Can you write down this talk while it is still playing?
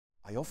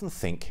I often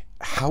think,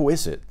 how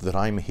is it that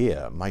I'm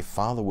here? My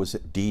father was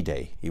at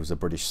D-Day. He was a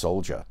British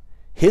soldier.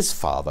 His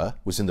father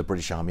was in the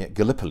British Army at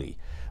Gallipoli.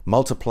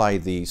 Multiply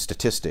the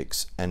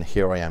statistics and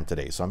here I am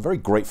today. So I'm very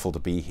grateful to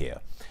be here.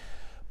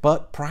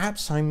 But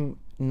perhaps I'm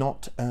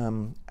not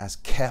as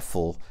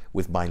careful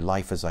with my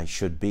life as I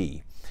should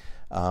be.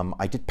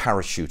 I did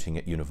parachuting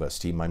at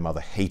university. My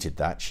mother hated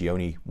that. She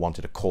only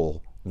wanted a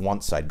call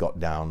once I'd got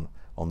down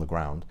on the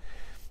ground.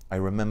 I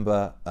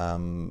remember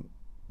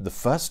the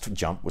first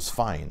jump was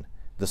fine.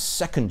 The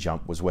second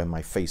jump was when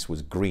my face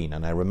was green,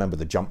 and I remember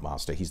the jump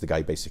master, he's the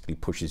guy who basically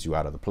pushes you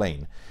out of the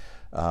plane.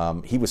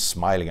 He was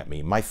smiling at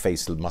me. My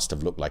face must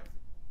have looked like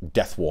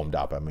death warmed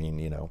up. I mean,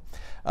 you know.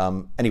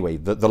 Anyway,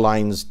 the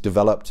lines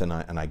developed and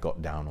I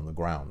got down on the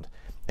ground.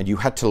 And you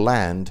had to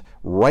land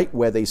right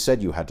where they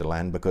said you had to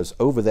land, because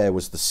over there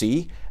was the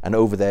sea and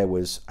over there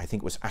was, I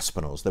think it was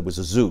Aspinalls. There was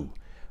a zoo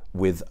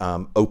with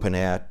open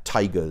air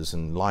tigers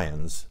and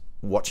lions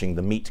watching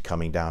the meat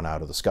coming down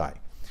out of the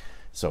sky.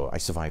 So I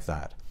survived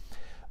that.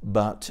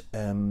 But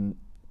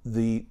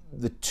the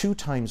two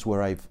times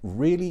where I've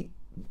really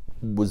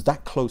was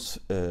that close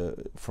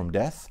from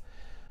death,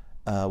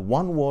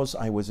 one was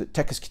I was at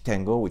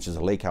Tequesquitengo, which is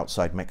a lake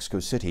outside Mexico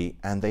City,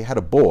 and they had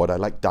a board. I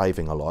like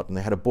diving a lot, and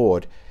they had a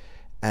board,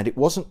 and it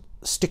wasn't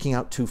sticking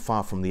out too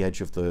far from the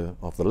edge of the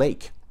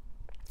lake.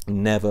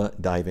 Never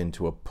dive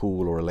into a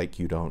pool or a lake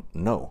you don't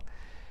know.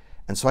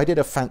 And so I did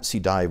a fancy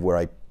dive where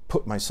I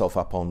put myself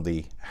up on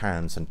the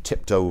hands and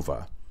tipped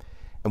over.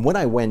 And when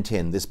I went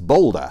in, this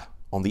boulder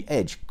on the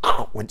edge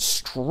went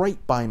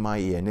straight by my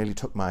ear, nearly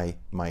took my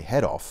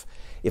head off.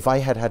 If I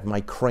had had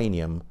my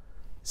cranium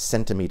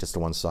centimeters to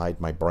one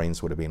side, my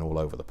brains would have been all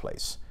over the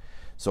place.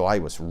 So I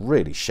was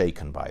really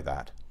shaken by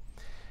that.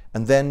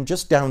 And then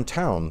just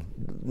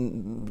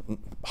downtown,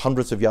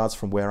 hundreds of yards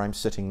from where I'm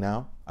sitting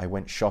now, I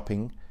went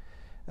shopping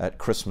at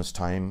Christmas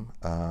time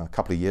a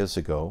couple of years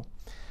ago.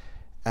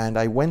 And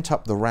I went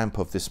up the ramp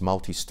of this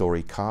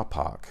multi-story car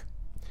park.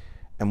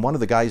 And one of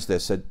the guys there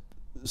said,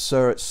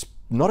 "Sir, it's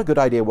not a good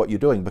idea what you're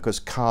doing," because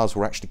cars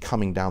were actually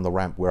coming down the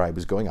ramp where I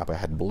was going up. I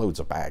had loads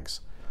of bags.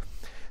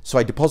 So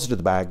I deposited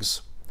the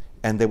bags,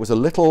 and there was a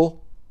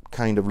little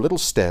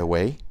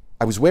stairway.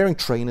 I was wearing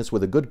trainers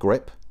with a good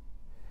grip,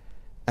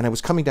 and I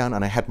was coming down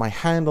and I had my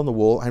hand on the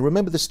wall. I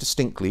remember this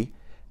distinctly.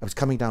 I was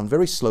coming down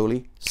very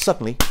slowly.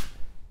 Suddenly,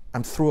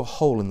 I'm through a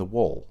hole in the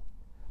wall.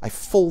 I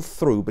fall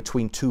through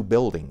between two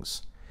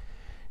buildings.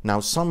 Now,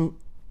 some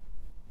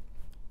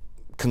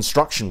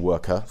construction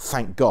worker,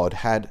 thank God,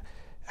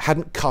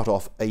 hadn't cut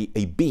off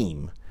a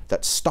beam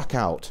that stuck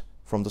out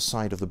from the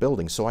side of the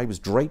building. So I was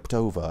draped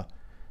over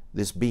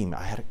this beam.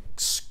 I had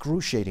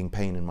excruciating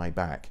pain in my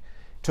back.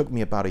 It took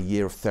me about a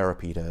year of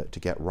therapy to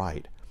get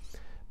right.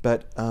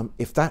 But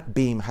if that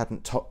beam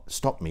hadn't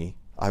stopped me,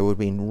 I would have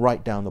been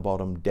right down the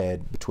bottom,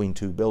 dead between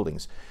two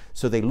buildings.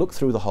 So they looked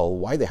through the hole,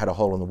 why they had a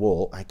hole in the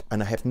wall,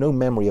 and I have no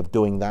memory of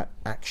doing that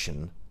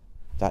action,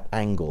 that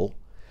angle.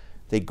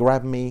 They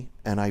grabbed me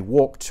and I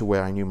walked to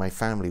where I knew my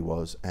family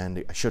was,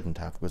 and I shouldn't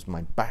have because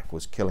my back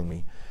was killing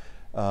me.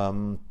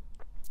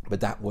 But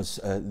that was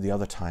the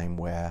other time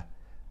where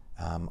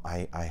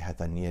I had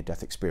the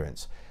near-death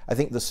experience. I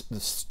think the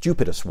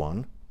stupidest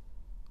one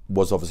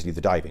was obviously the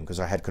diving,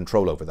 because I had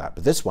control over that.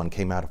 But this one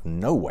came out of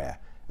nowhere.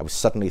 I was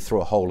suddenly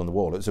through a hole in the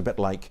wall. It was a bit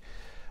like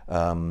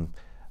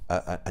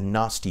a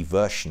nasty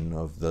version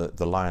of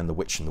the Lion, the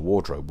Witch, and the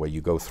Wardrobe, where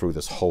you go through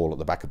this hole at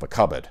the back of a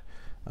cupboard.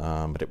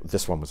 But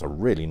this one was a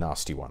really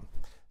nasty one.